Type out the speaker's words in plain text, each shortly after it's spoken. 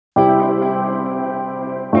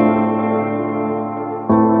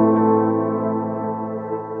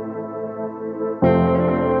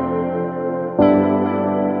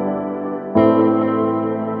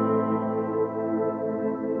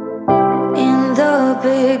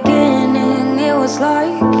beginning, it was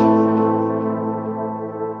like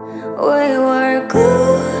we were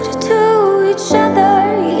glued to each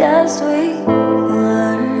other, yes we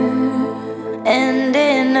were. And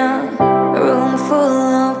in a room full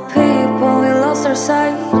of people, we lost our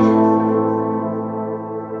sight.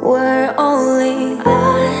 We're only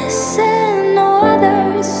us and no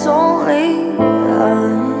others, only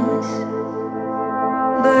us.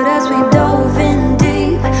 But as we dove in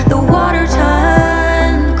deep, the water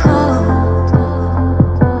turned cold.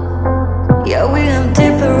 Yeah, we have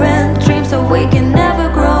different dreams, so we can never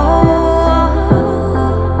grow.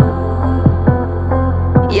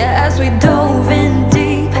 Yeah, as we dove in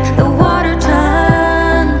deep, the water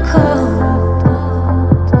turned cold.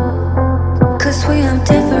 'Cause we have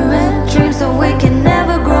different dreams, so we can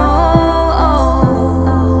never grow.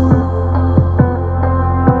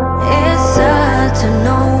 It's sad to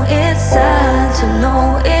know, it's sad to know,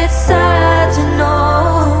 it's sad to know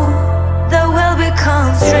that we'll become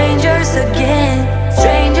strangers again,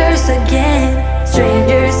 strangers again,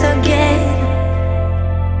 strangers again.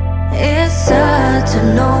 It's sad to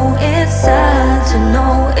know, it's sad to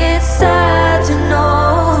know, it's sad to know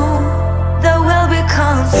that we'll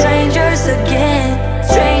become strangers again,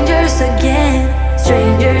 strangers again,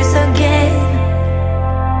 strangers again.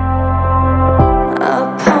 A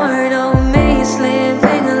part of me is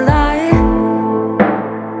living a lie.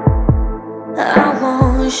 I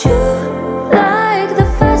want you like the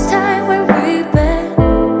first time when we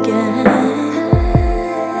began.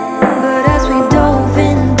 But as we dove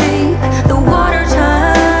in deep, the water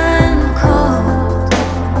turned cold.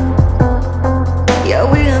 Yeah,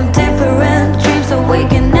 we have different dreams, so we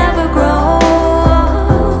can never grow.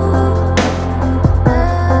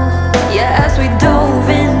 Yeah, as we dove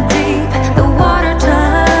in deep, the water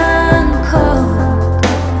turned cold.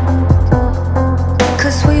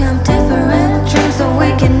 'Cause we have different dreams, so we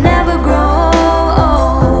can never grow.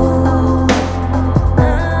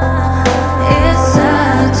 It's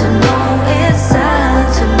sad to know, it's sad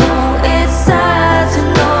to know, it's sad to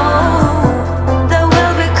know that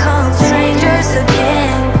we'll become strangers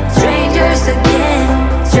again, strangers again,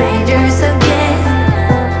 strangers again.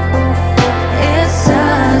 It's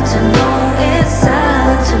sad to know, it's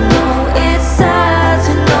sad to know, it's sad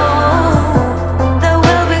to know that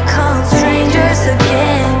we'll become strangers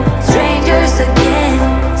again, strangers again,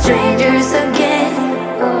 strangers again.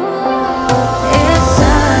 It's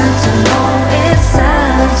sad to know, it's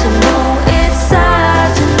sad to know, it's sad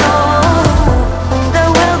to know that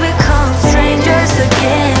we'll become strangers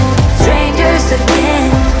again, strangers again,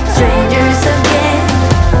 strangers again.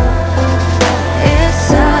 It's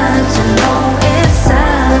sad to know, it's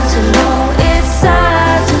sad to know, it's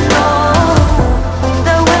sad to know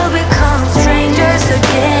that we'll become strangers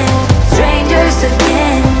again, strangers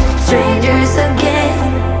again, strangers again.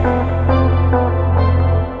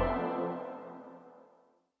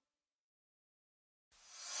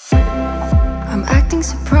 I'm acting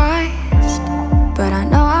surprised, but I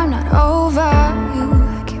know I'm not over. You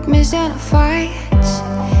keep missing our fights,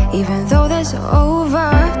 even though they're so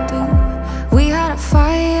overdue. We had a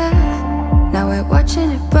fire, now we're watching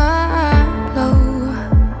it burn low.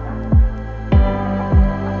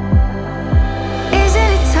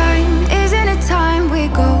 Isn't it time we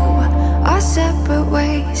go our separate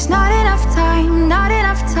ways? Not enough time, not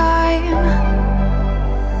enough time.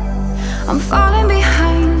 I'm falling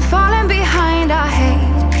behind, I hate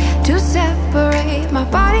to separate my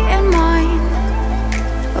body and mind,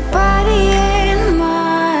 my body and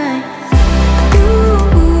mind. You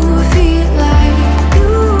feel like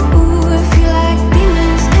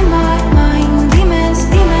demons in my mind, demons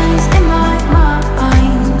in my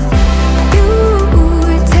mind. You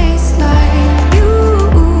taste like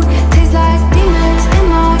demons in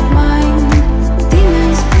my mind,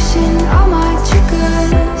 demons pushing all my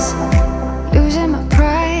triggers. Losing my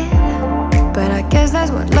pride, but I guess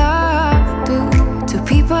that's what love do to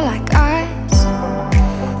people like us,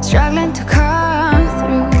 struggling to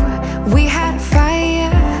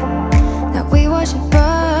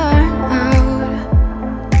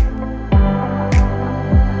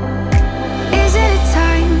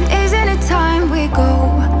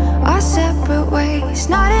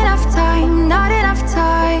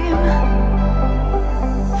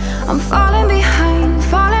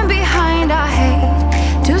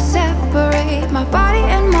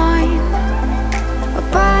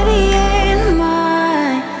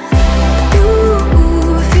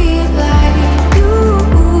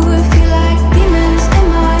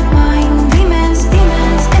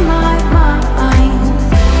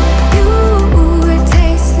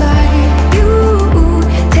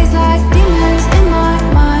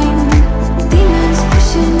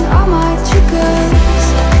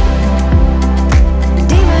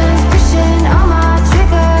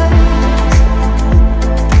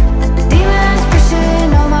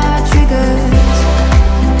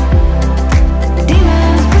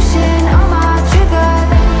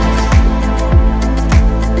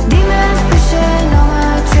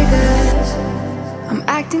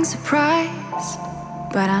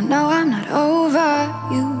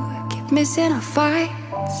missing our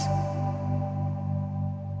fights.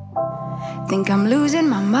 Think I'm losing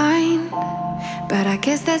my mind, but I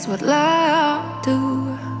guess that's what love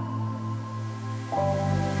do.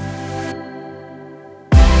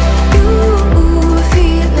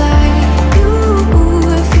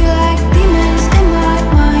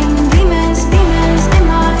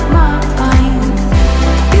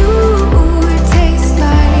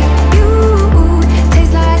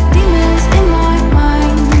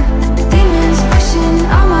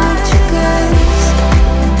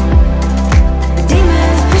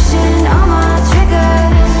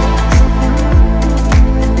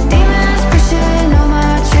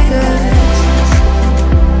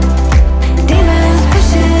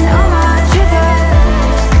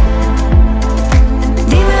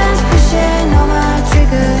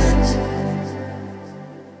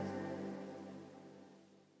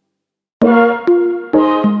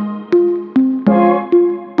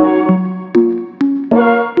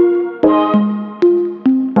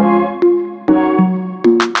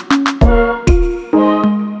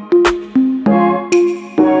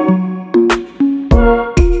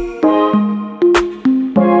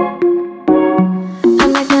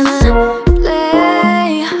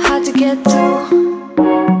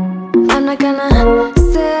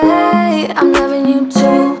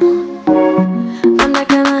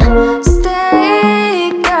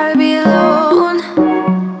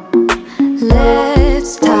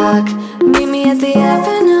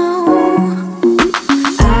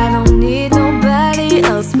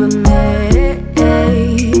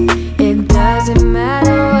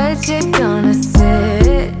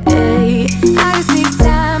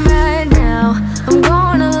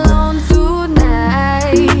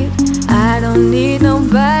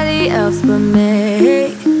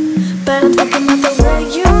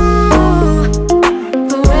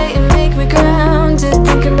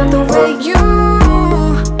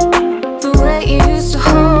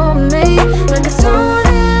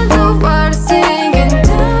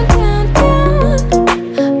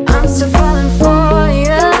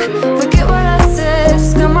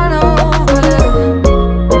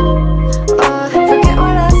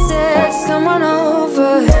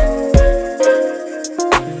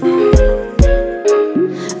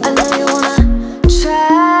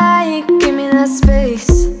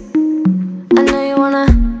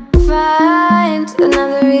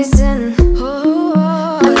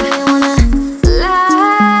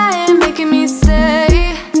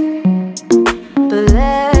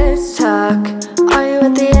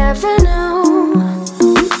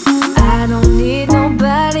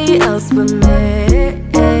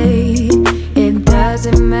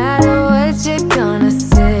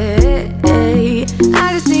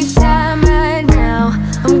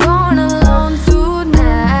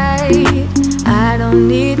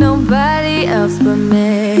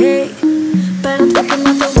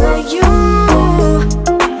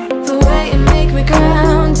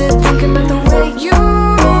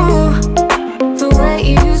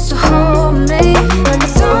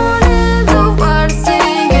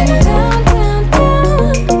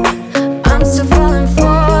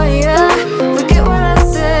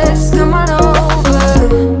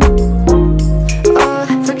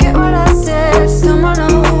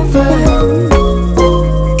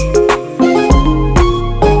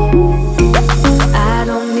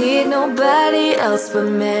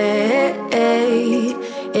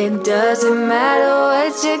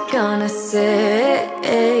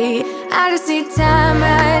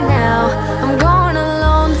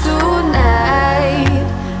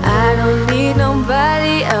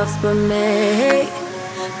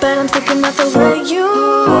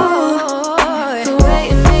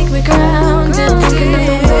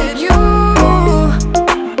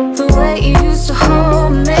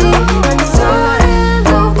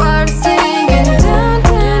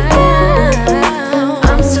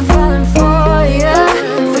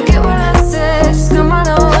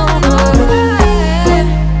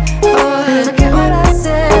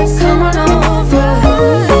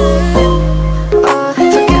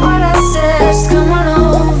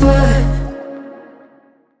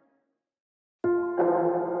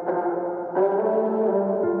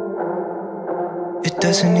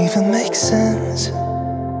 Doesn't even make sense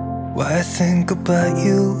why I think about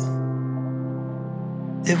you.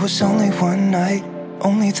 It was only one night,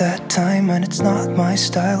 only that time, and it's not my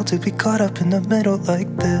style to be caught up in the middle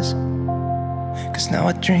like this. Cause now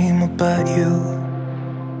I dream about you.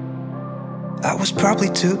 I was probably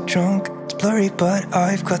too drunk, it's blurry, but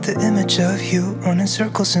I've got the image of you running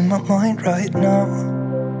circles in my mind right now.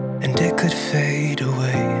 And it could fade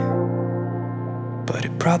away, but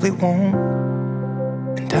it probably won't.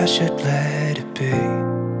 and I should let it be.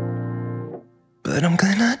 But I'm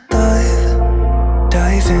gonna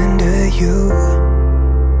dive into you,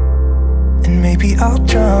 and maybe I'll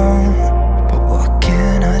drown, but what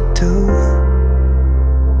can I do?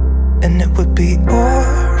 And it would be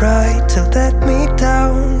alright to let me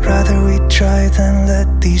down. Rather we try than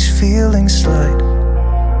let these feelings slide.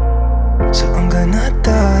 So I'm gonna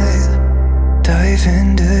dive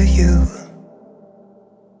into you.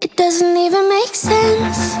 It doesn't even make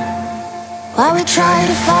sense why we try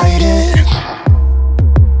to fight it.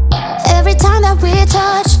 Every time that we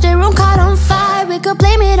touch, the room caught on fire. We could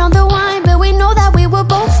blame it on the wine, but we know that we will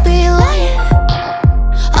both be lying.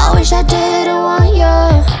 I wish I didn't want you.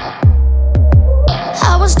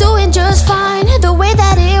 I was doing just fine, the way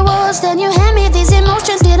that it was. Then you hand me these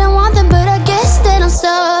emotions, didn't want them, but I guess that I'm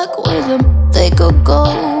stuck with them. They could go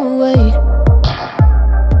away,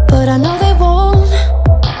 but I know they won't,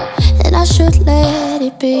 and I should let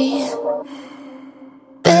it be.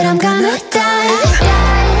 But I'm gonna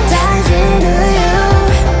dive into you,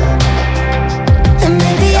 and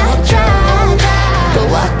maybe I'll drown, but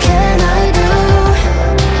what can I do?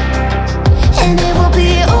 And it will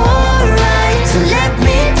be alright to let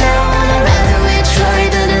me down. I'd rather we try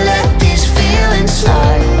than let these feelings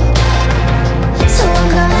slide. So I'm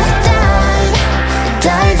gonna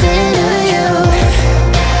dive into you,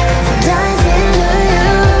 dive into you,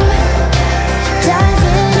 dive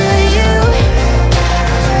into you,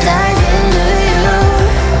 dive into you,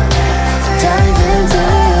 dive into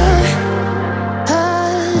you.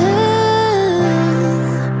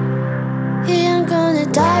 Yeah, I'm gonna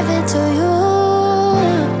dive into you.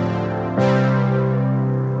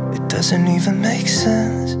 It doesn't even make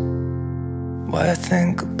sense why I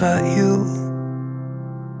think about you.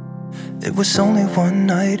 It was only one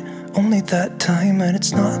night, only that time, and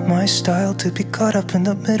it's not my style to be caught up in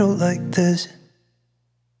the middle like this.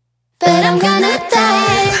 But I'm gonna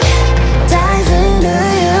dive into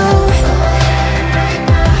you,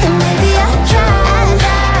 and maybe I'll drown.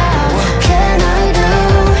 What can I do?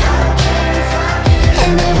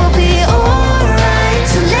 And it will be alright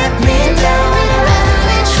to let me down. I'd rather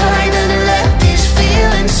we try than let these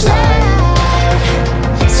feelings slide.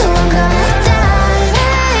 So I'm gonna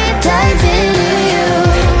dive into you,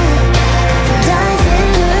 dive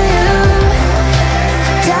into you,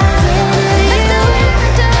 dive into you,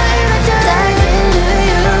 dive into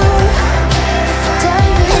you.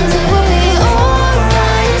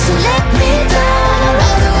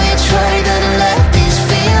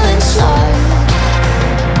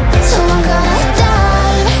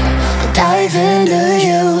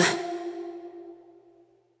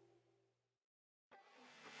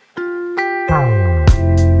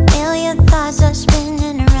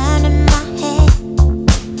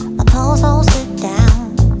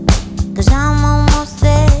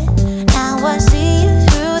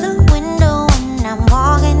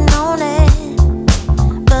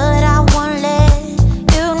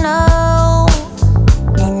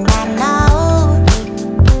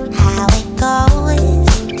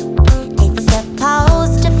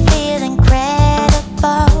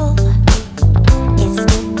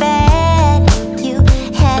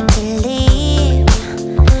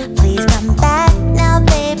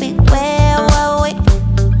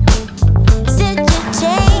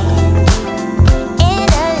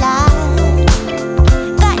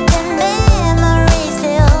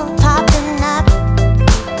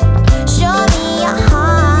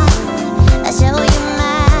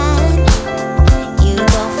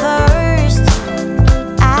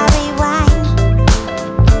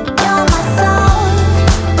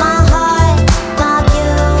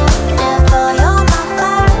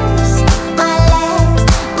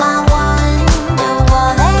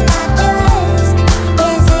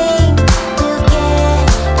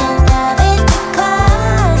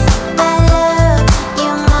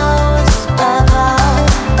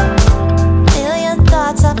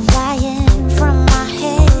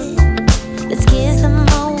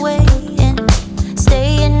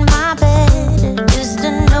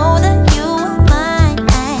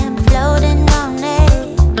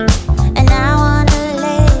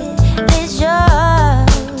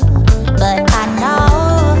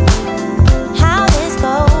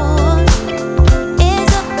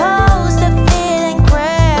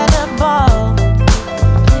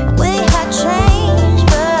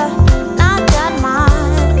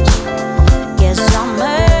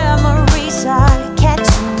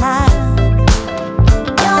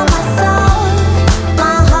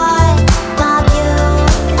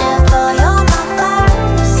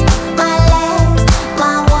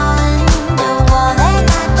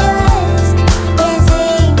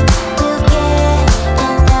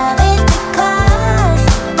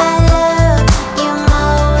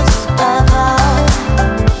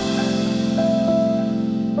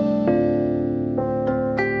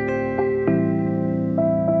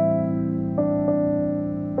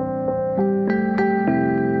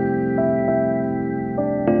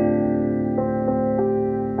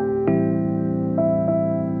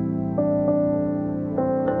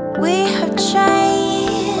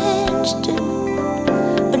 changed,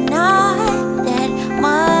 but not that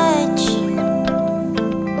much.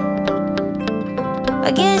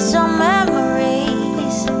 I guess some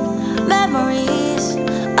memories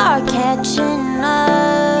are catching up.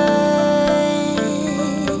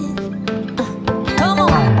 Come on.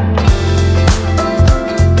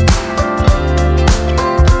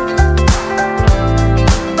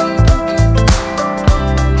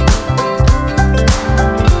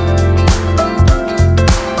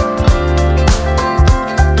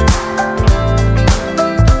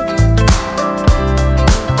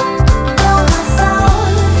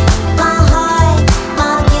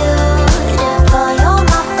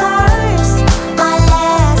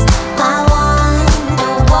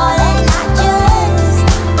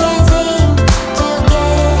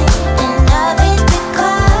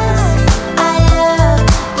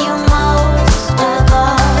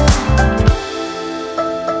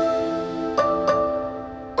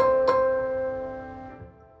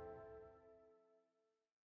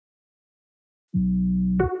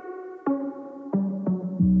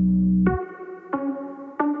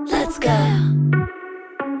 Let's go.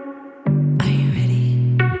 Are you ready?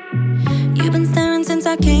 You've been staring since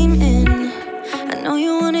I came in. I know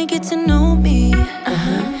you wanna get to know me.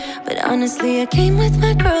 But honestly, I came with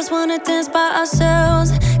my girls, wanna dance by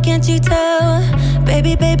ourselves. Can't you tell?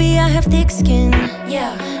 Baby, baby, I have thick skin.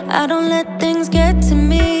 Yeah, I don't let things get to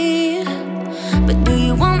me. But do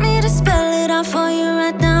you want me to spell it out for you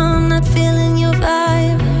right now? I'm not feeling your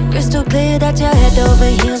vibe. Crystal clear that you're head over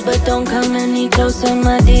heels, but don't come any closer,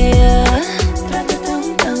 my dear.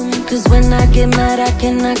 Cause when I get mad, I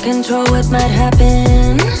cannot control what might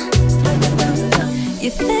happen. You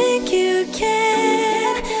think you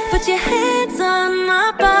can put your hands on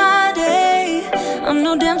my body. I'm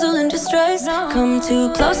no damsel in distress. Come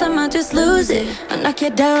too close, I might just lose it. I knock you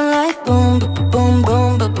down like boom, boom, boom,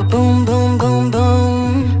 boom, boom, boom, boom,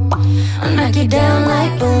 boom. I knock you down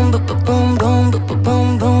like boom, boom, boom, boom, boom,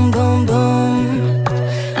 boom, boom, boom, boom.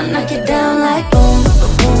 I knock you down like boom, boom,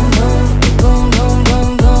 boom, boom, boom, boom, boom,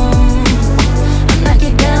 boom. I knock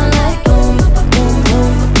you down like boom, boom,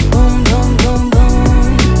 boom, boom, boom, boom, boom.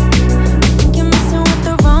 I think you're messing with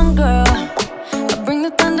the wrong girl. I bring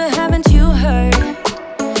the thunder, haven't you heard?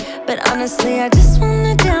 But honestly, I just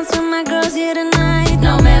wanna dance with my girls here tonight.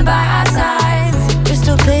 No man by our sides.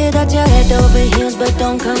 Crystal clear that you're head over heels, but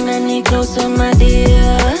don't come any closer, my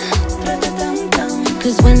dear.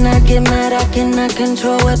 Cause when I get mad, I cannot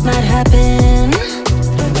control what might happen.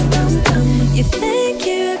 You think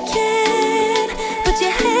you can put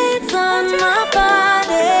your hands on my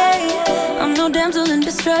body. I'm no damsel in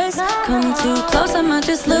distress. Come too close, I might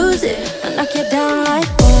just lose it. I knock you down like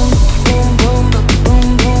boom, boom, boom, boom,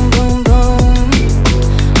 boom, boom, boom, boom.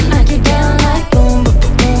 I knock you down like boom, boom,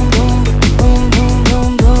 boom, boom, boom, boom,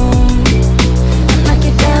 boom, boom. I knock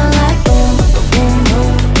you down like boom, boom, boom,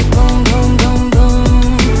 boom, boom, boom, boom.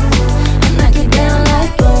 I knock you down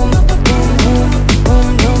like boom, boom, boom, boom,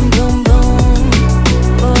 boom, boom, boom.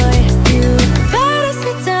 Boy, you better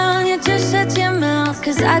sit down, you just shut your mouth.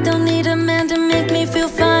 Cause I don't need a man to make me feel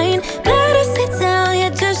fine. Better sit down, you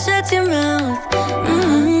just shut your mouth.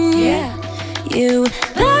 Yeah. You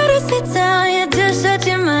better sit down, you just shut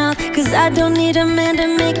your mouth. Cause I don't need a man to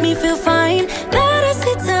make me feel fine. Better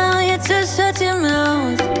sit down, you just shut your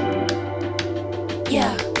mouth.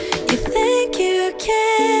 Yeah. You think you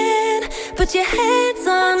can put your hands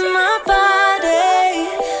on my body.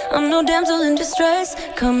 I'm no damsel in distress.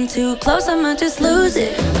 Come too close, I might just lose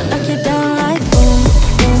it. I knock you down like boom,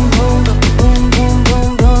 boom, boom, boom, boom, boom,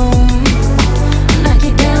 boom, boom. I knock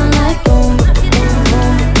you down like boom, boom, boom,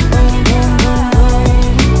 boom, boom, boom, boom, boom.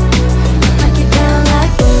 I knock you down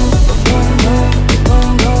like boom, boom, boom, boom,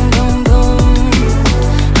 boom, boom, boom.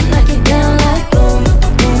 I knock you down like boom,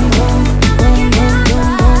 boom, boom, boom, boom, boom,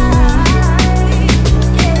 boom.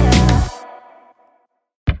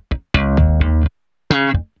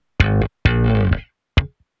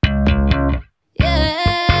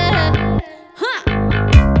 Yeah. Huh.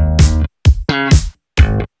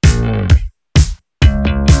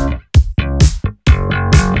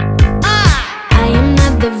 I am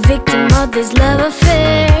not the victim of this love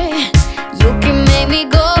affair. You can make me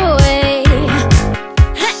go away.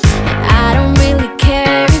 I don't really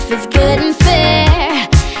care if it's good and fair.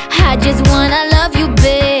 I just wanna love you,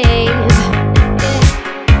 babe.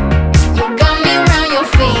 You got me around your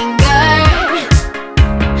finger.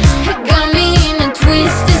 You got me in a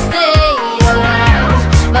twisted state of life,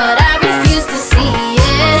 but I refuse to see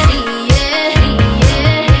it.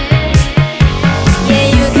 Yeah,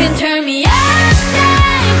 you can turn me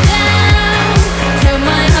upside down, turn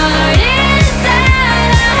my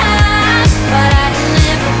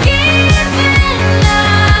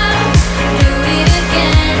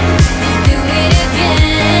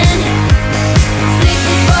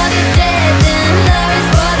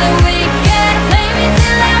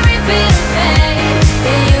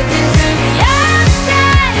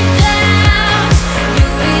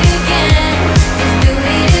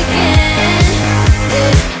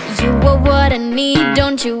need,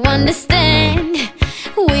 don't you understand?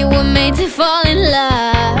 We were made to fall in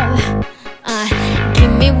love.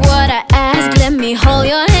 Give me what I ask, let me hold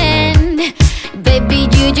your hand. Baby,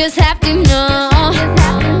 you just have to know.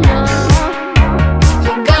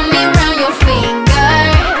 You got me around your finger,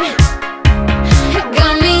 you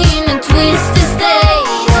got me in a twisted state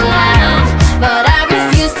of life, but I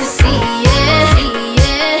refuse to see it.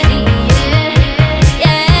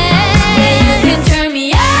 Yeah, you can turn me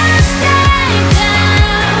upside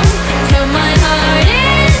down, turn my heart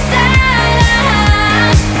inside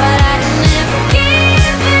out, but I can never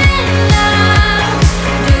give in up.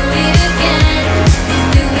 Do it again, just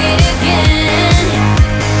do it again.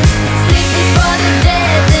 Sleep is for the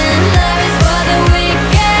dead and love is for the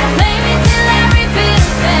wicked. Play me till I repeat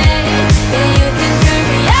the fate. Yeah, you can turn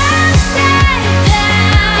me upside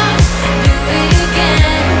down. Do it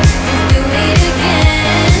again, just do it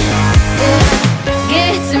again. Yeah.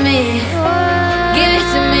 Give it to me, give it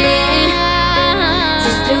to me.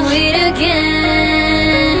 Just do it again.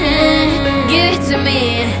 Give it to me,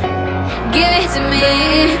 give it to me.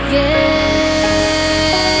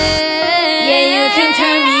 Yeah, you can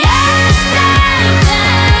turn me upside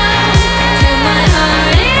down, turn my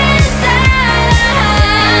heart inside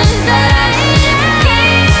out, but I can never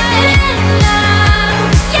give enough.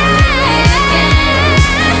 Yeah,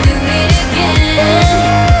 do it again.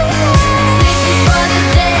 Sleep is for the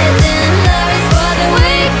dead and love is for the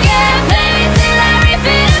wicked. Play me till I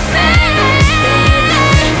repeat the fate. Yeah, you can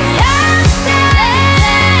turn me upside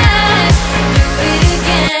down. Do it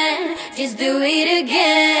again, just do it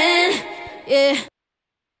again. Yeah.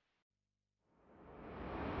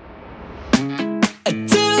 I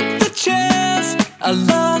took the chance, I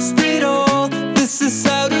lost it all. This is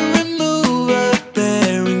how to remove a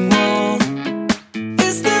bearing wall.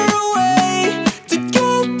 Is there a way to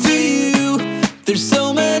get to you? There's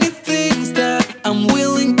so many things that I'm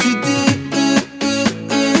willing to do.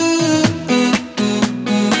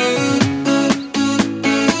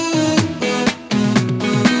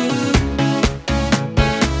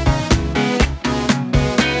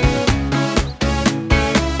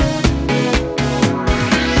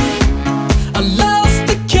 I lost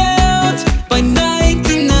the count by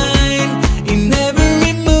 99. In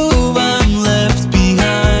every move I'm left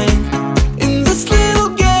behind. In this little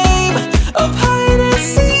game of hide and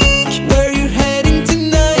seek, where you're heading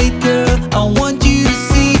tonight, girl, I want you to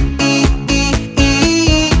see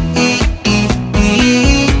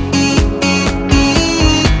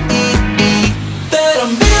that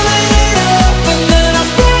I'm building it up and then I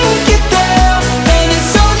break it down, and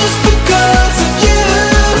it's all just because of you.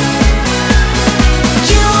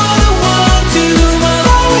 You are the one to whom I'll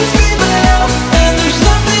always be bound, and there's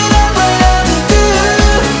nothing I'd rather do.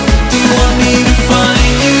 Do you want me to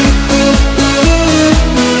find you?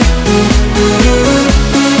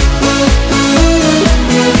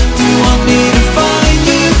 Do you want me to find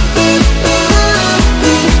you?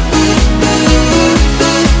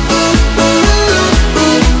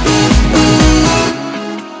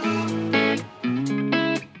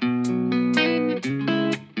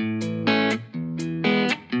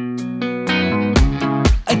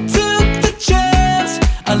 I took the chance,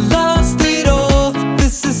 I lost it all.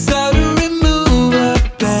 This is how to remove a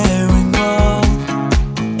bearing wall.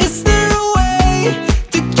 Is there a way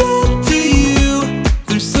to get to you?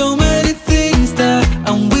 There's so many things that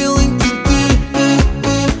I'm willing to do.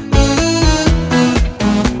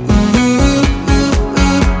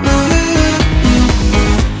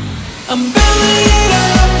 I'm building it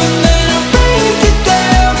up and then I break it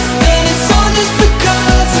down, and it's all just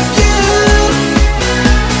because of you.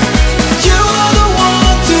 You are the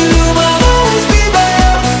one to whom I'll always be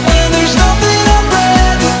bound, and there's nothing I'd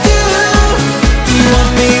rather do. Do you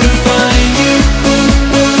want me to find you?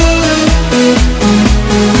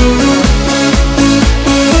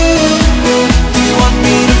 Do you want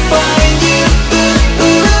me to find you?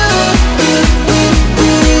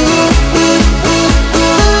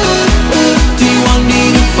 Do you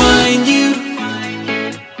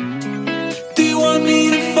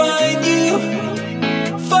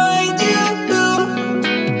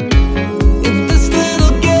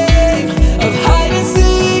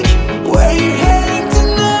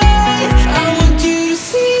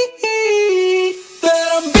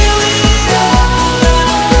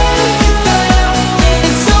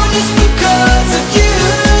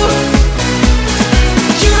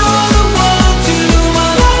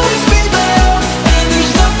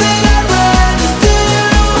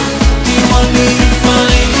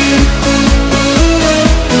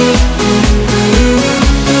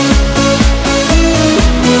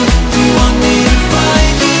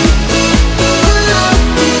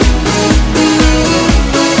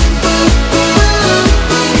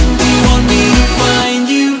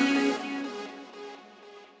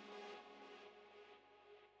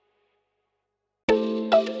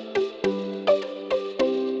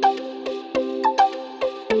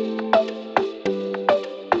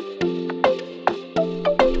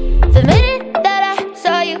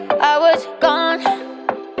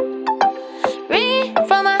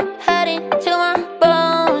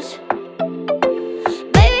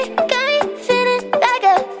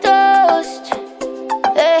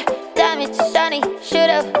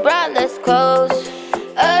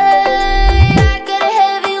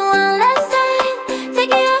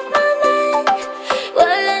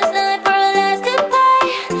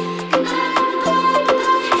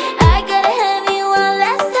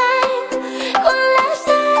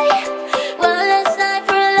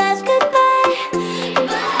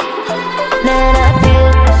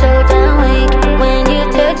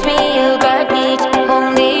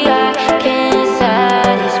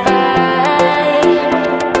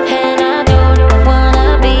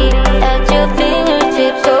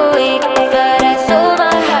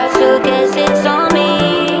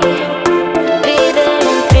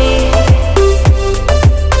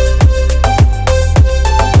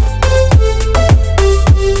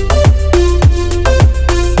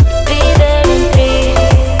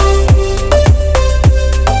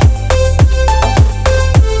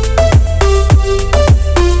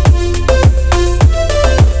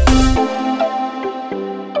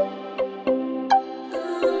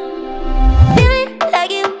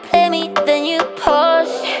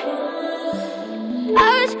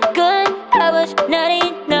I was not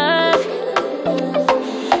enough.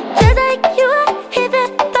 Just like you, I hit the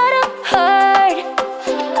bottom hard.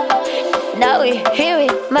 Now we're here, we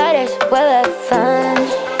might as well have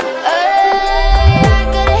fun.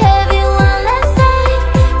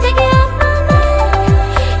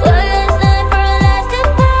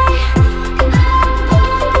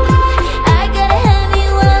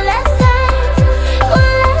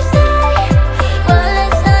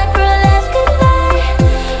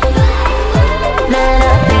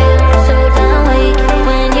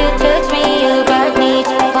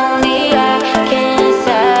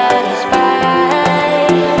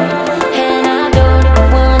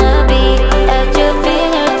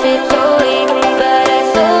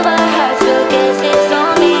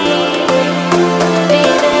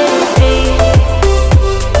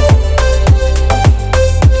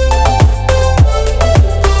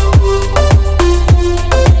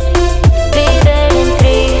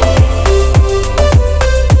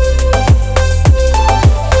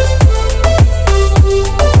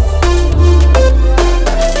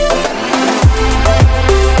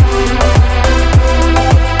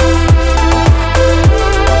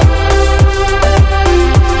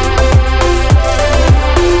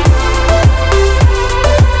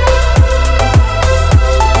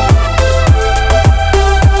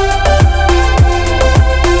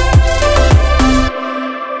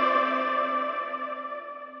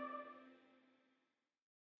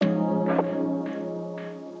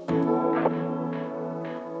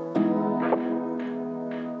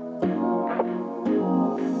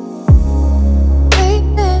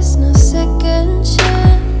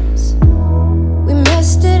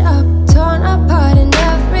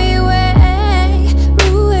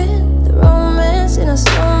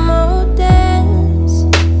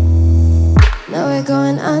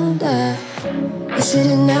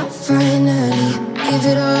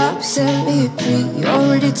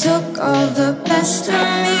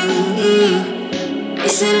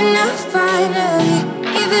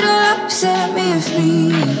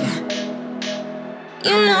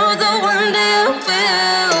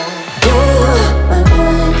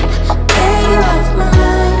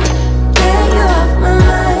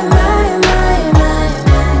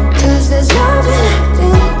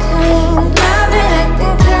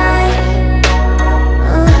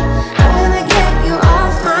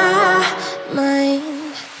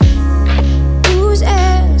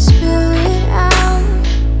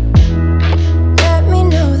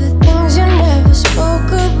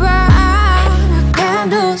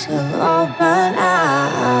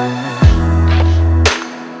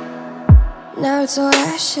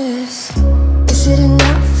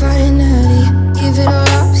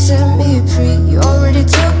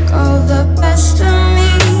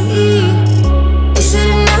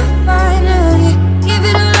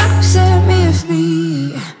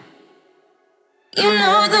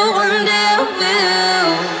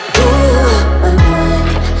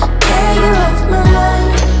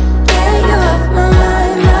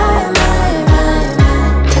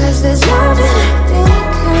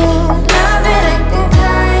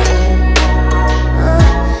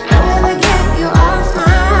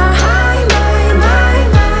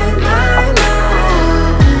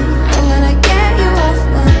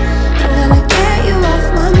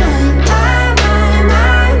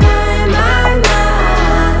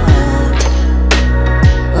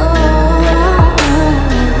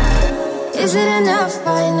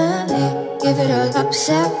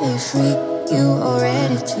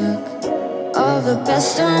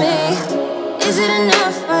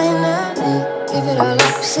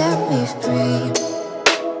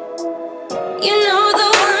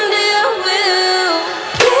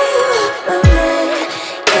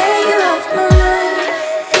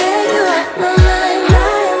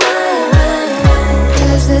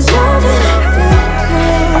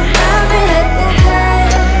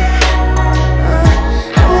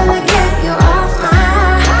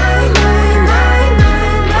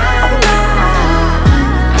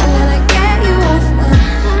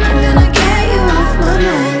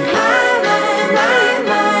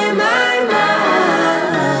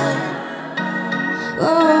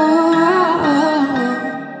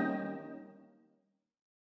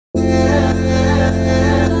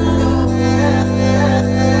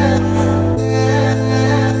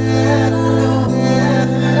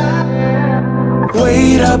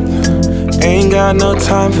 got no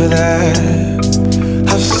time for that.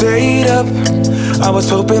 I've stayed up, I was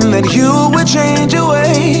hoping that you would change your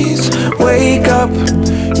ways. Wake up,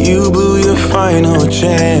 you blew your final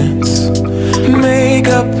chance. Make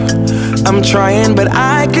up, I'm trying but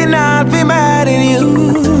I cannot be mad at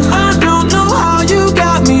you. I don't know how you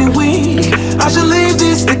got me weak,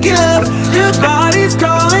 sticky love. Your body's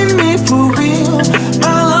calling me for real.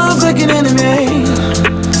 My love's like an enemy.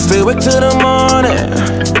 Stay awake till the morning.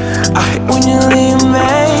 I hate when you leave me.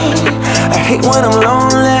 I hate when I'm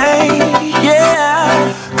lonely. Yeah,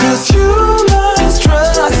 'cause you must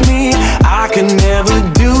trust me. I can never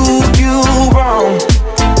do you wrong.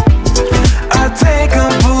 I take a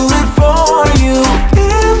bullet for you.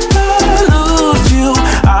 If I lose you,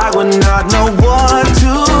 I would not know what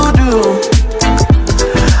to do.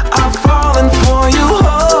 I'm falling for you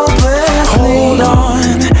hopelessly. Hold on,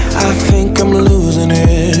 I think I'm losing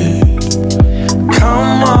it.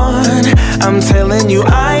 Come on, I'm telling you,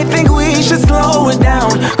 I think we should slow it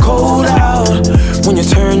down. Cold out when you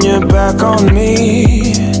turn your back on me.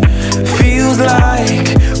 Feels like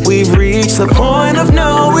we've reached the point of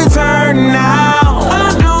no return now. I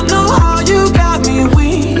don't know how you got me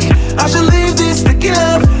weak. I should leave this sticky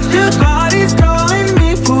love. Your body's calling me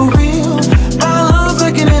for real. My love's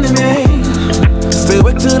like an enemy. Stay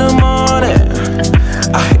awake till the morning.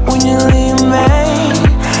 I hate when you leave me.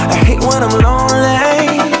 I hate when I'm lonely.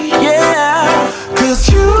 Yeah, 'cause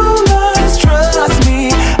you must trust me.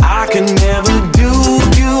 I can never do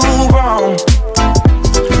you wrong.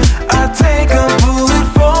 I take a bullet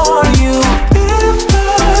for you. If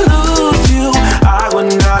I lose you, I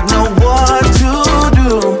would not know what to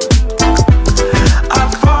do.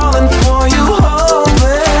 I'm falling for you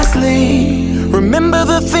hopelessly. Remember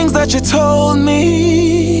the things that you told me.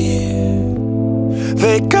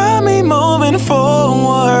 They got me moving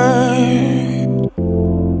forward.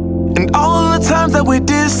 And all of the times that we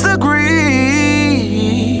disagreed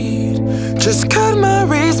just cut my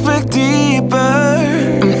respect deeper.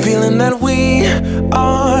 I'm feeling that we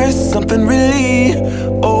are something really,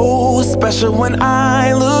 oh, special when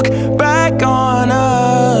I look back on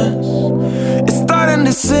us. It's starting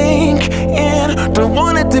to sink in. Don't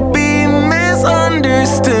want it to be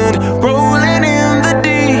misunderstood. Rolling in the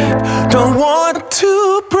deep. Don't want to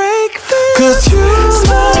break this. 'Cause you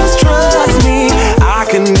must trust me. I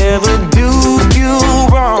can never do you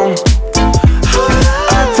wrong.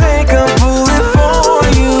 I take a bullet for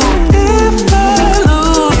you. If I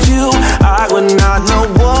lose you, I would not know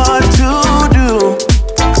what to do.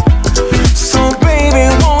 So baby,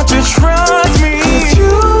 won't you trust me? 'Cause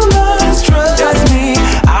you must trust me.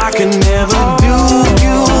 I can never do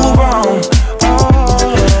you wrong.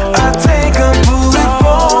 I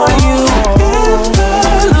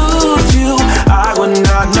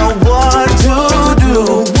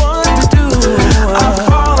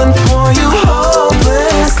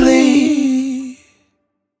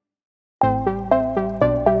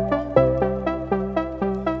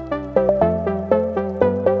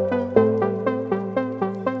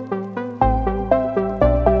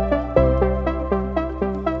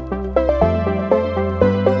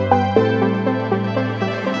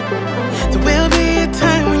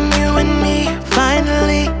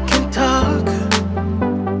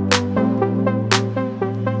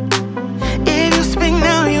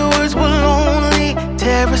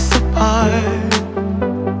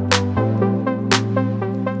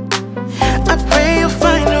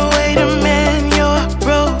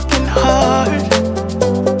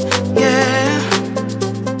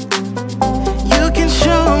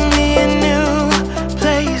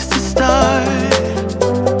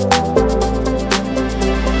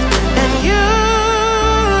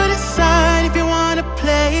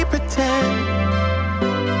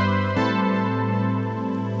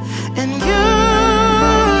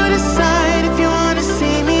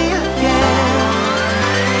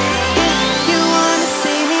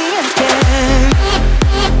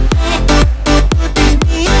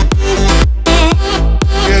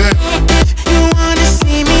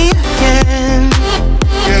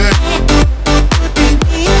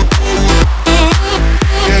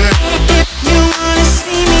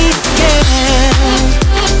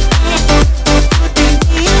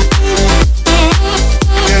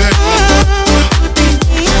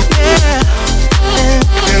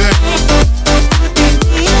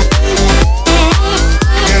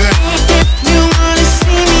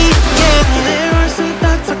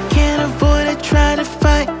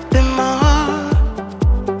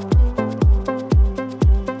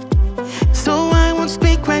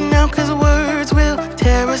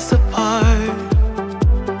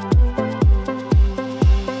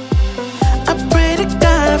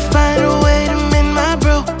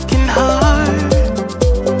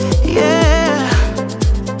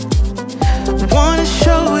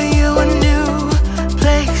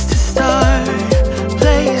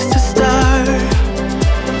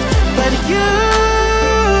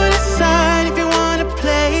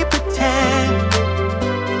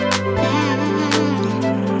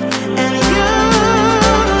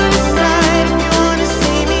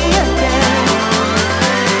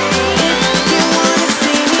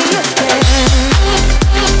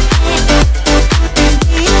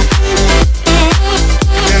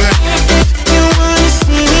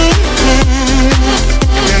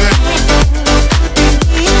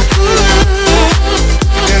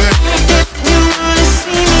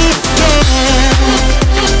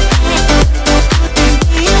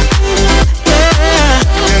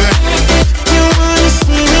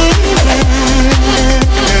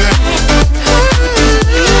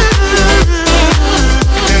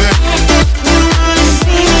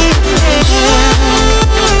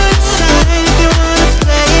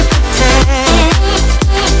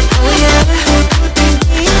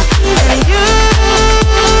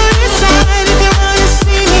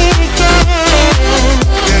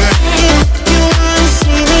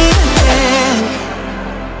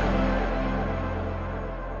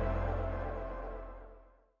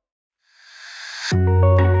Wish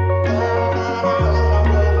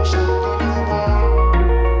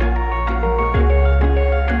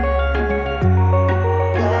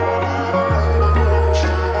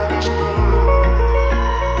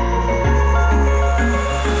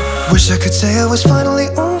I could say I was finally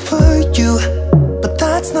over you, but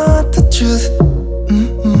that's not the truth.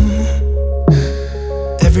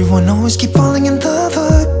 Everyone always keep falling in love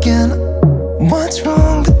again. What's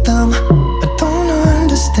wrong with them? I don't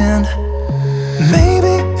understand.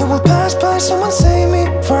 Maybe it will pass by, someone save me.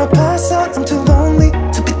 Before I pass out, I'm too lonely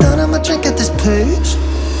to be done, I'ma drink at this page.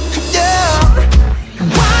 Yeah.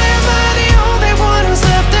 Why am I the only one who's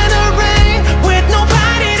left in the rain, with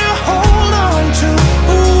nobody to hold on to?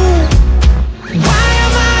 Why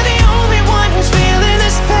am I the only one who's feeling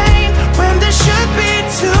this pain, when there should be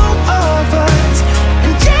two of us?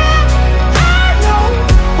 And yeah, I know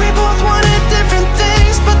we both wanted different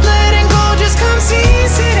things, but letting go just comes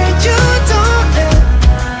easy that you don't let.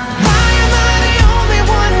 Why am I the only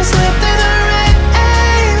one who's left in the rain?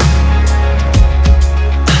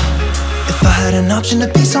 If I had an option to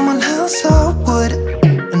be someone else, I would,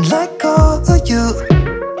 and let go of you.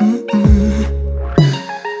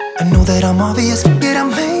 I know that I'm obvious, yet I'm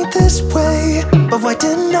made this way. But why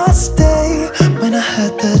didn't I stay when I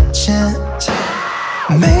had the chance?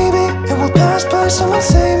 Maybe it will pass by, someone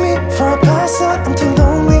save me. Before I pass out, I'm too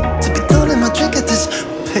lonely to be done, and my drink at this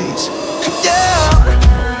pace. Yeah.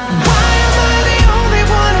 Why am I the only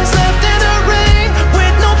one who's left in the rain,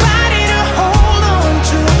 with nobody to hold on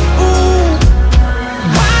to?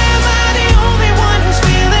 Why am I the only one who's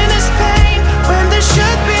feeling this pain, when there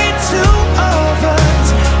should be two of us?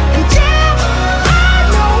 And yeah,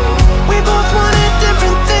 I know we both wanted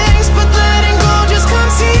different things, but letting go just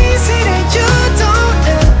comes easy that you don't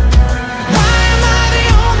let. Why am I the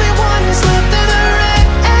only one who's left in the rain?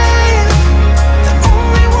 The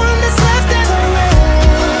only one that's left in the rain.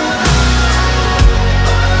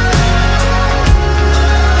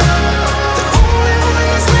 The only one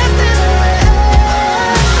that's left in the rain.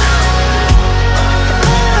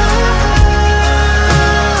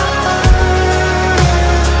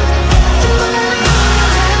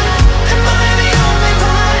 Am I the only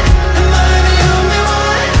one? Am I the only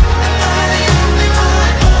one? Am I the only one?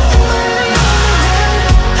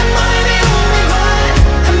 Am I the only one?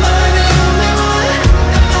 Am I the only one?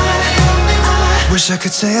 Am I the only one? Wish I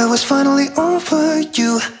could say I was finally over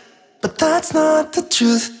you, but that's not the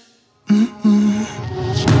truth. Why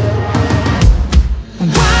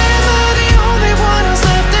am I the only one who's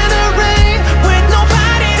left in the rain, with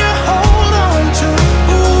nobody to hold on to?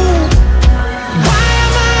 Why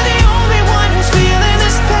am I the only one who's feeling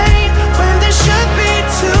this pain, when there should be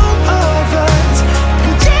two of us?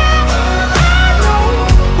 And yeah, I know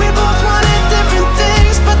we both wanted different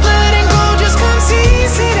things, but letting go just comes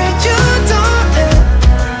easy that you don't let.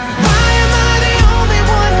 Why am I the only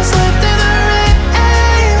one who's left in the rain?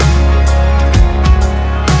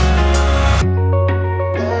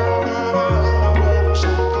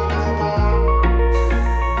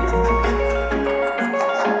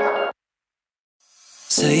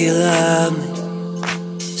 Say you love me,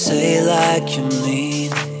 say you like you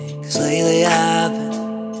mean it. 'Cause lately I've been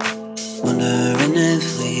wondering if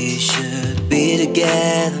we should be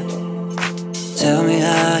together. Tell me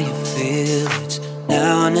how you feel, it's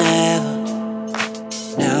now or never,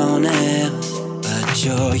 now or never. But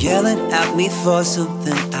you're yelling at me for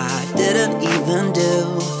something I didn't even do,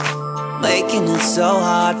 making it so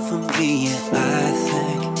hard for me, and I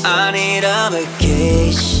think I need a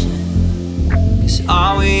vacation. 'Cause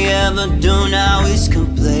all we ever do now is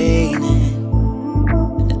complaining,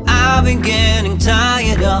 and I've been getting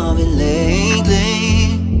tired of it lately.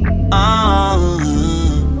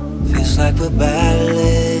 Feels like we're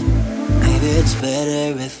battling. Maybe it's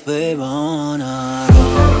better if we're on our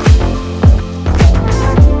own.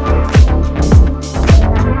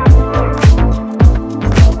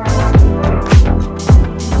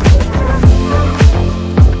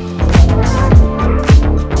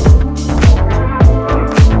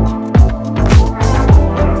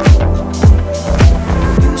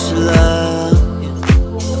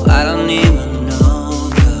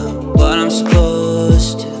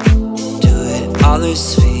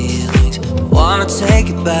 Take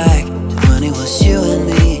it back to when it was you and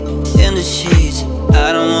me in the sheets.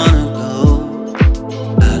 I don't wanna go,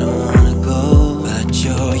 I don't wanna go. But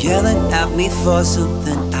you're yelling at me for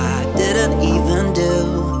something I didn't even do,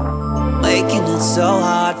 making it so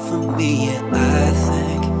hard for me, and I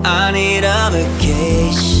think I need a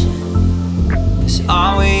vacation. 'Cause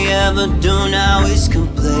all we ever do now is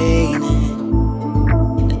complaining,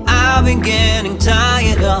 and I've been getting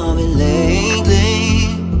tired of it lately.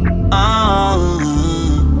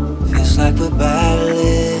 we're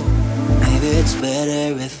battling. Maybe it's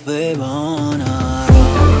better if we're on our own.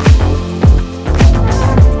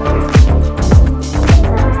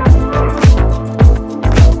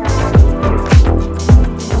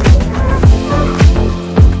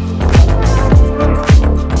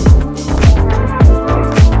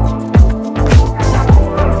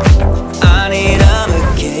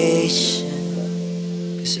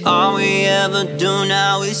 All we ever do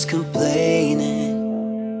now is complaining,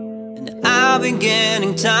 and I've been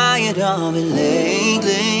getting tired of it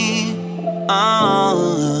lately.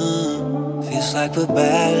 Oh, feels like we're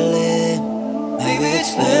battling. Maybe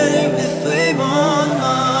it's better if we're on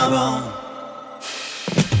our own.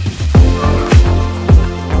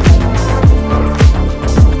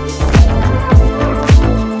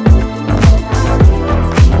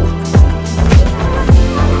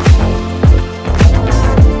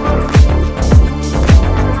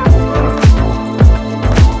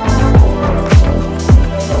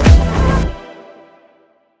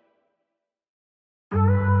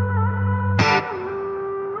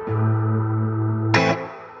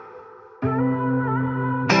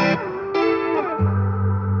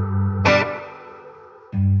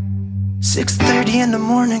 6:30 in the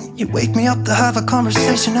morning, you wake me up to have a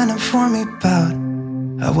conversation and inform me about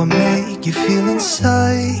how I make you feel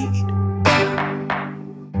inside.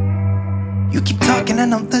 You keep talking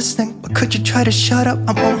and I'm listening, but could you try to shut up?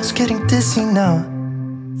 I'm almost getting dizzy now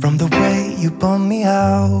from the way you bum me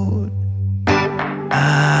out.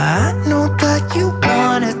 I know that you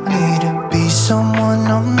wanted me to be someone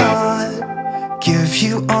I'm not, give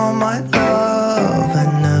you all my love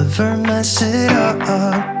and never mess it up.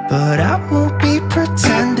 But I won't be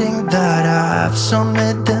pretending that I have some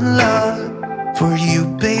hidden love for you,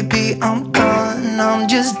 baby. I'm done, I'm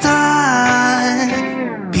just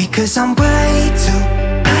done. Because I'm way too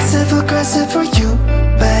passive-aggressive for you,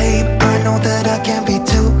 babe. I know that I can be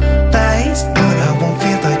two-faced, but I won't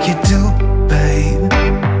feel like you do, babe.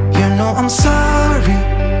 You know I'm sorry,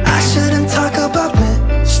 I shouldn't talk about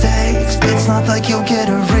mistakes. It's not like you'll get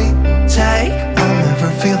a retake. I'll never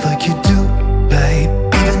feel like you do, babe.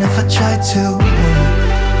 Even if I try to,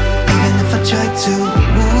 even if I try to,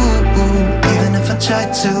 even if I try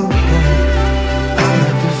to, I'll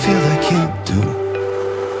never feel like you do.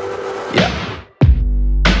 Yeah.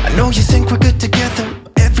 I know you think we're good together.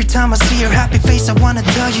 Every time I see your happy face, I wanna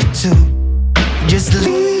tell you to just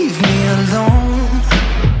leave me alone.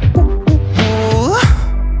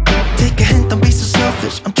 Take a hint, don't be so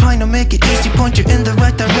selfish. I'm trying to make it easy, point you in the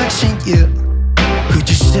right direction, yeah. Could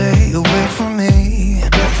you stay away from me?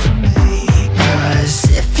 Cause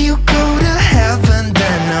if you go to heaven,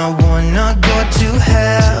 then I wanna go to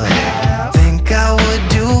hell. Think I would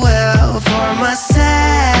do well for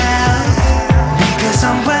myself. Because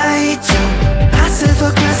I'm way too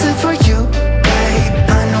passive-aggressive for you, babe.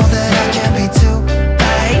 I know that I can be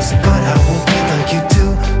two-faced, but I won't be like you do,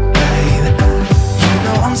 babe. You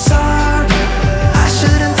know I'm sorry, I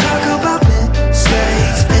shouldn't talk about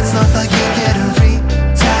mistakes. It's not like you get a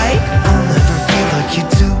retake. I'll never feel like you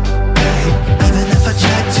do, babe. Even if I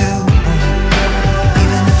try to,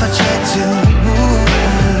 even if I try to,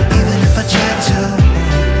 even if I try to,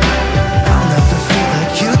 I'll never feel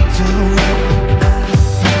like you do.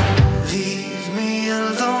 Leave me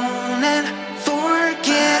alone and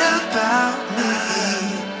forget about me,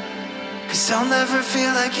 cause I'll never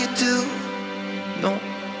feel like you do. No.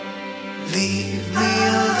 Leave me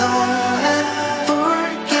alone and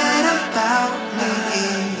forget about me,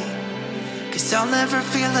 cause I'll never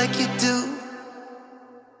feel like you do.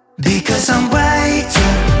 Because I'm way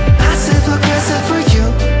too passive-aggressive for you,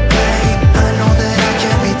 babe. I know that I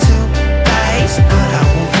can be two-faced, but I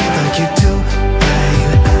won't feel like you do,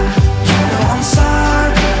 babe. You know I'm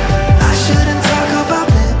sorry, I shouldn't talk about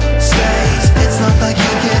mistakes. It's not like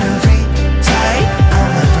you get a retake.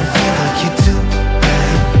 I'll never feel like you do,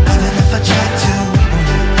 babe. Even if I try to,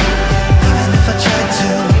 even if I try to,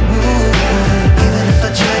 even if I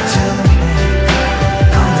try to,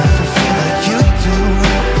 I'll never feel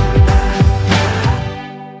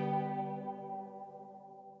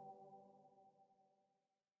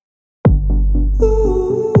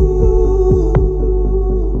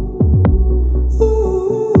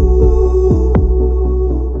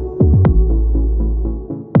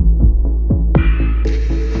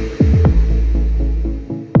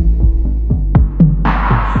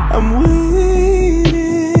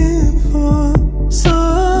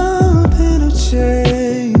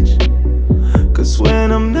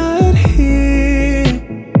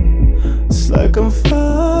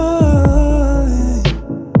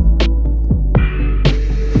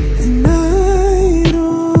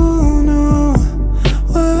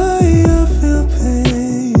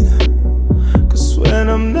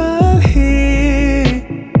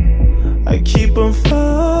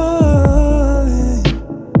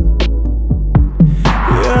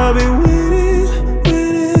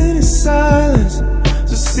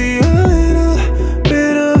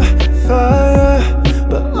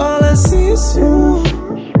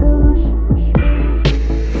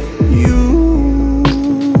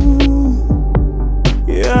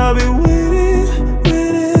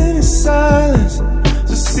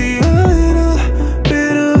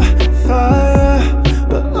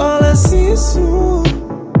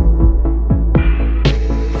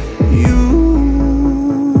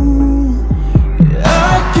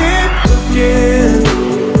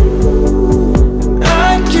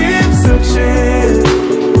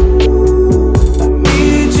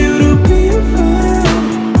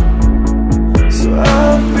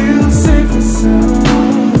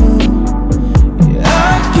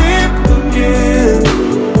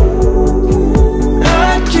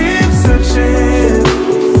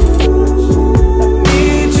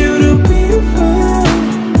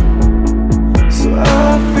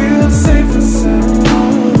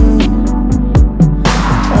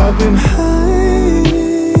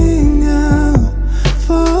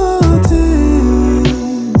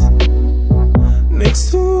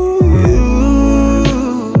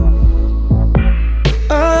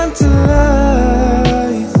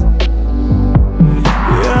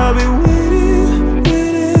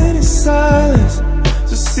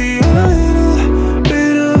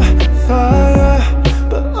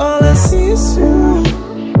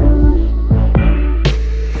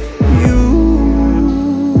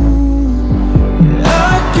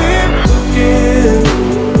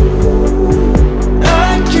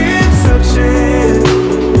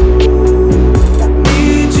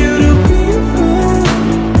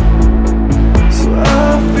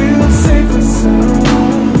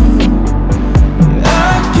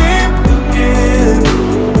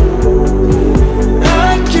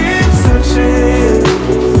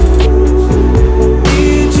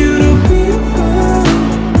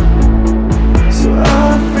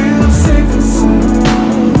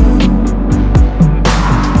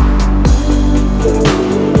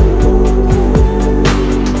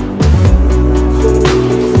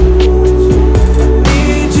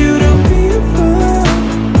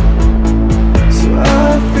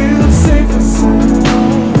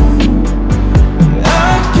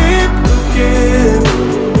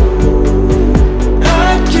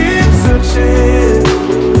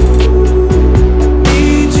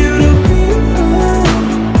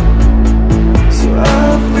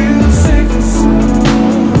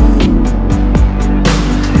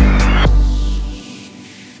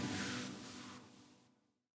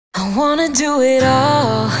wanna do it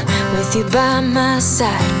all with you by my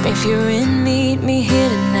side. If you're in, meet me here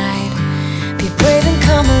tonight. Be brave and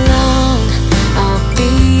come along, I'll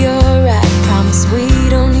be your ride. Promise we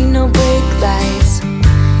don't need no brake lights.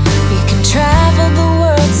 We can travel the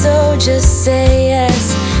world, so just say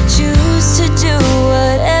yes. Choose to do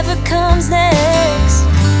whatever comes next.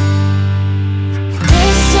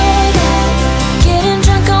 This or that, getting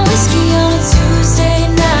drunk on whiskey on a Tuesday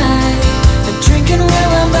night, or drinking red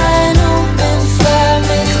wine by an open fire,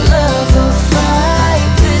 make love or fight.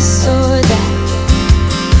 This or that,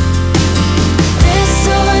 this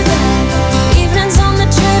or that, evenings on the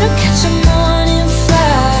train or catch a morning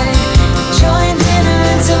flight, enjoying dinner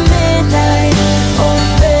until midnight, or in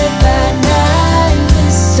bed by night.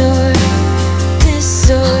 This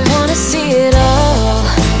or I wanna see it all,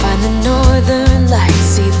 find the northern lights,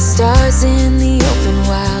 see the stars in the open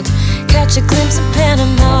wild, catch a glimpse of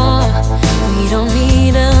Panama. We don't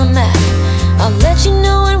need a map, I'll let you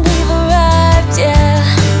know when we've arrived, yeah.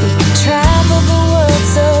 We can travel the world,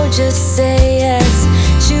 so just say yes.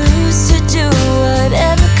 Choose to do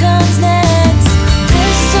whatever comes next.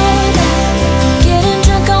 This or that, getting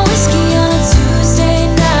drunk on whiskey on a Tuesday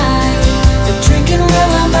night, or drinking red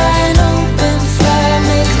wine by an open fire,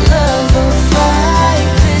 make love or fight.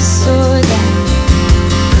 This or that,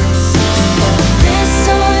 this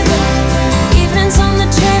or that, evenings on the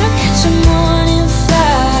train or catch a morning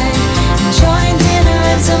flight, enjoying dinner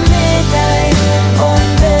until midnight, or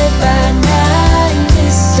in bed by night.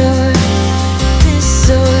 This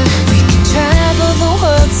or we can travel the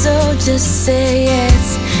world, so just say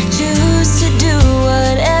yes. Choose to do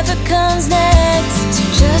whatever comes next. So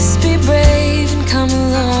just be brave and come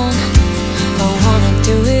along, I wanna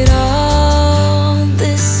do it all.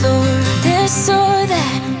 This or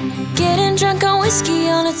that, getting drunk on whiskey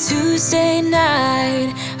on a Tuesday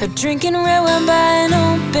night, or drinking red wine by an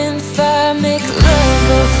open fire, make love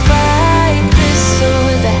or fight. This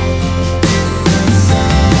or that,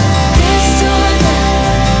 this or that,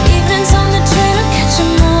 evenings on the train or catch a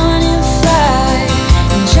morning flight,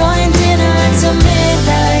 enjoying dinner until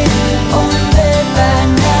midnight, or in bed by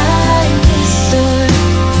night. This or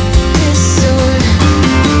this or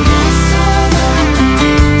this or that.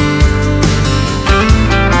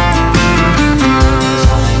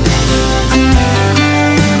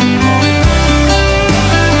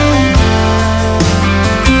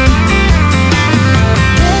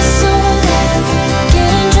 This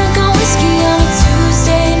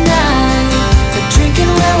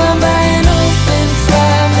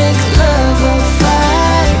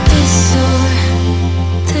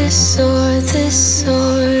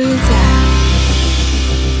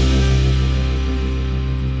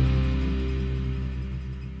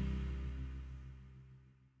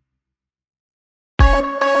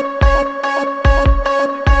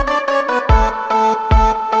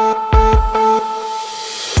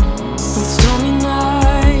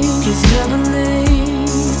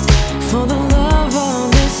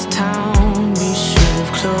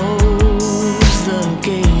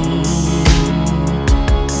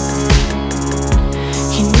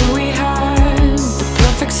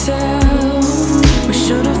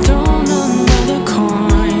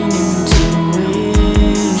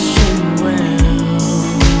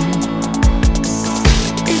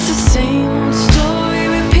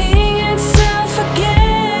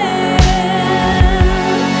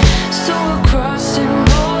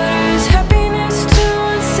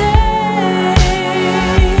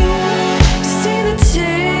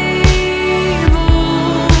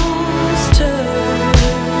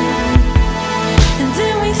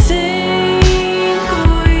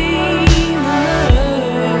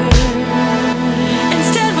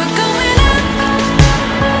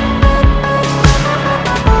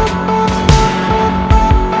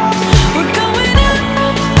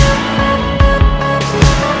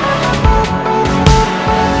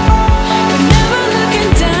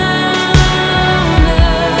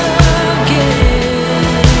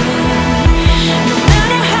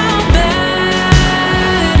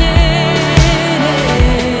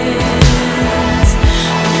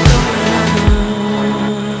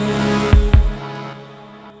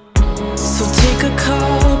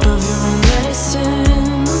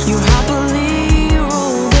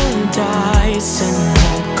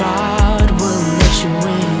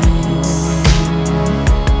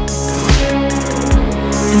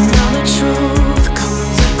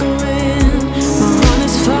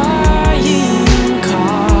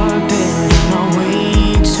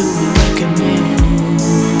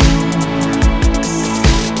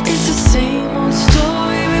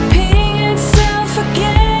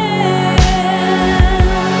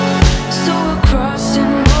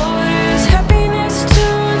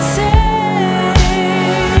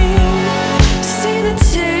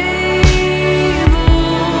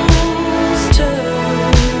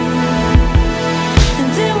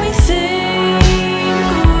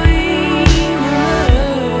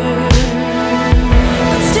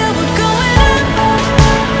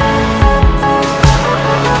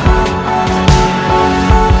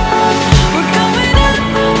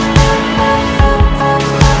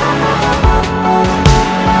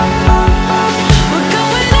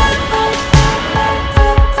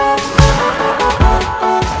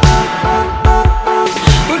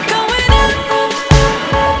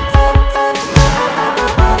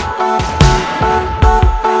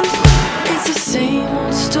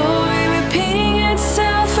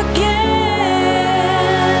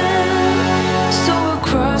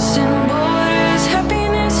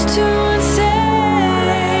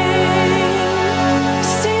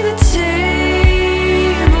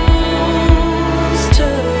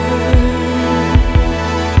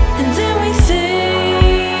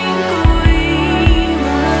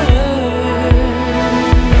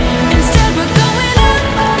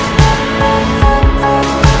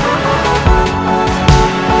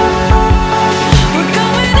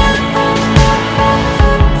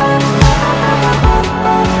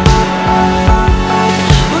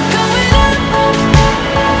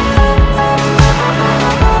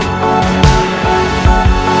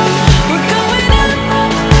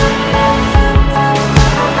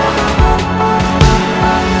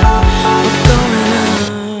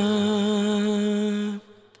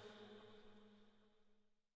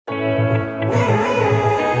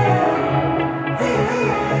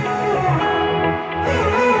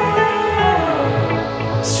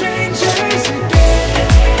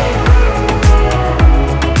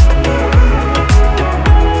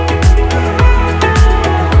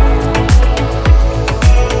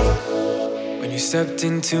stepped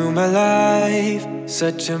into my life,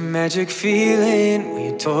 such a magic feeling when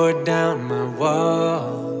you tore down my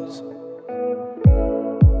walls.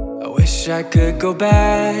 I wish I could go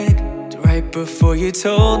back to right before you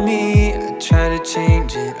told me I'd try to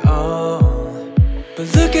change it all.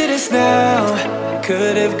 But look at us now, we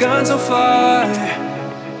could have gone so far.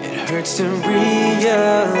 It hurts to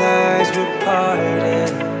realize we're parted.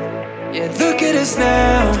 Yeah, look at us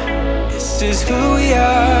now, this is who we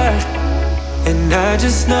are. And I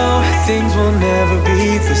just know things will never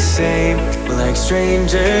be the same. We're like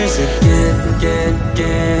strangers again.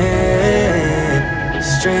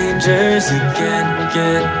 Strangers again.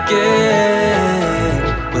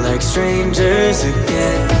 We're like strangers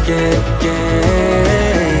again.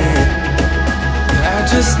 I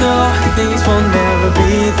just know things will never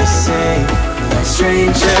be the same. We're like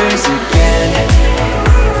strangers again.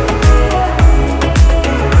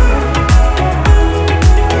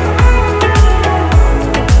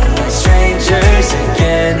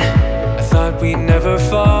 Again, I thought we'd never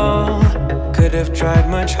fall. Could have tried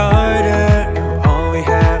much harder. Now all we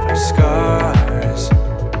have are scars.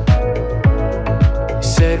 You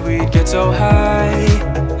said we'd get so high,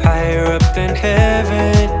 higher up than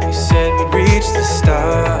heaven. You said we'd reach the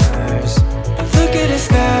stars. But look at us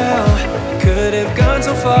now, could have gone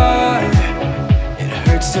so far. It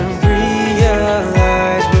hurts to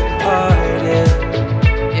realize we're parted.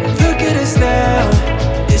 Yeah, look at us now,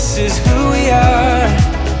 this is who we are.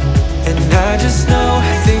 And I just know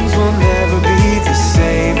things will never be the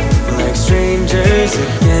same. We're like strangers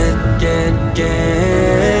again.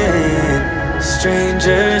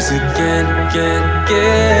 Strangers again.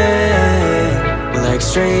 We're like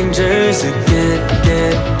strangers again.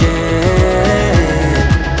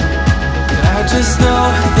 I just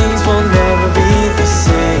know things will never be the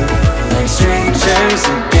same. We're like strangers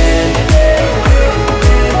again.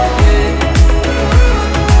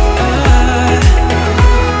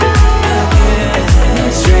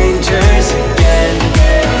 Strangers again.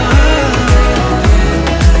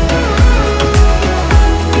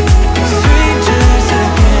 Strangers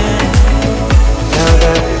again. Now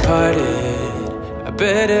that we parted, I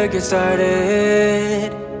better get started.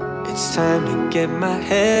 It's time to get my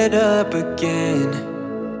head up again.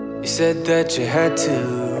 You said that you had to,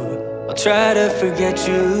 I'll try to forget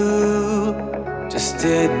you. Just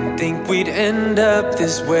didn't think we'd end up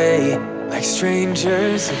this way, like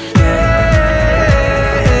strangers again.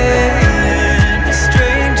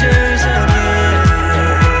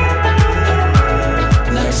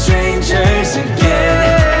 Strangers again.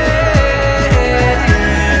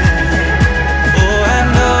 Oh, I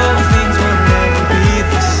know things will never be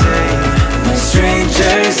the same. Like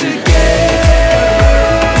strangers again.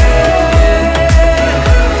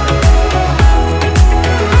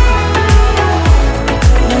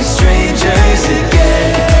 Like strangers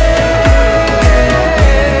again.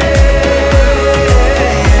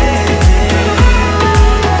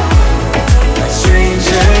 Like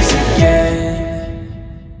strangers again.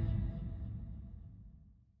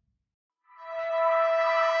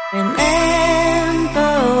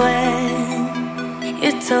 Remember when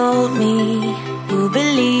you told me you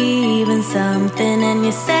believe in something, and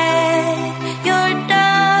you said you're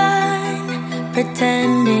done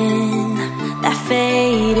pretending that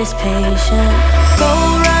fate is patient. Go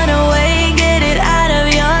run away, get it out of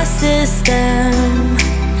your system.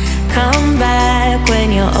 Come back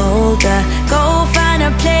when you're older. Go find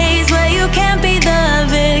a place where you can't be the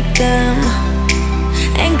victim,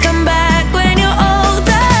 and come back when you're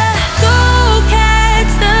older. Go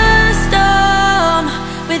catch the storm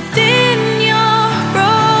within your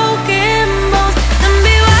broken bones, and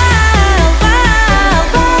be wild, wild,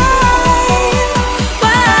 wild,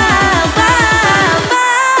 wild, wild, wild.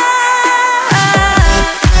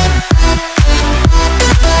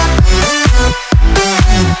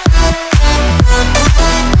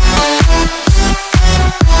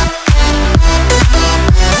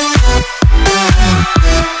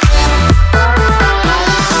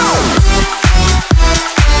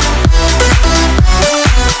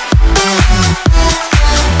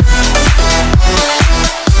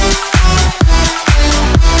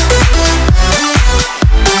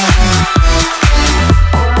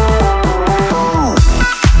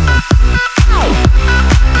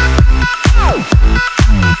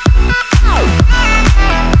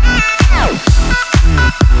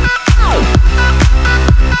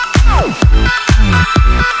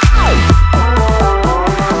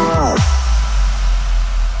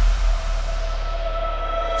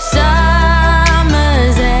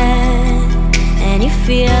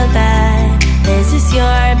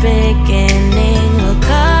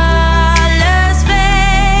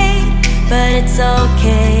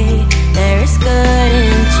 okay. There is good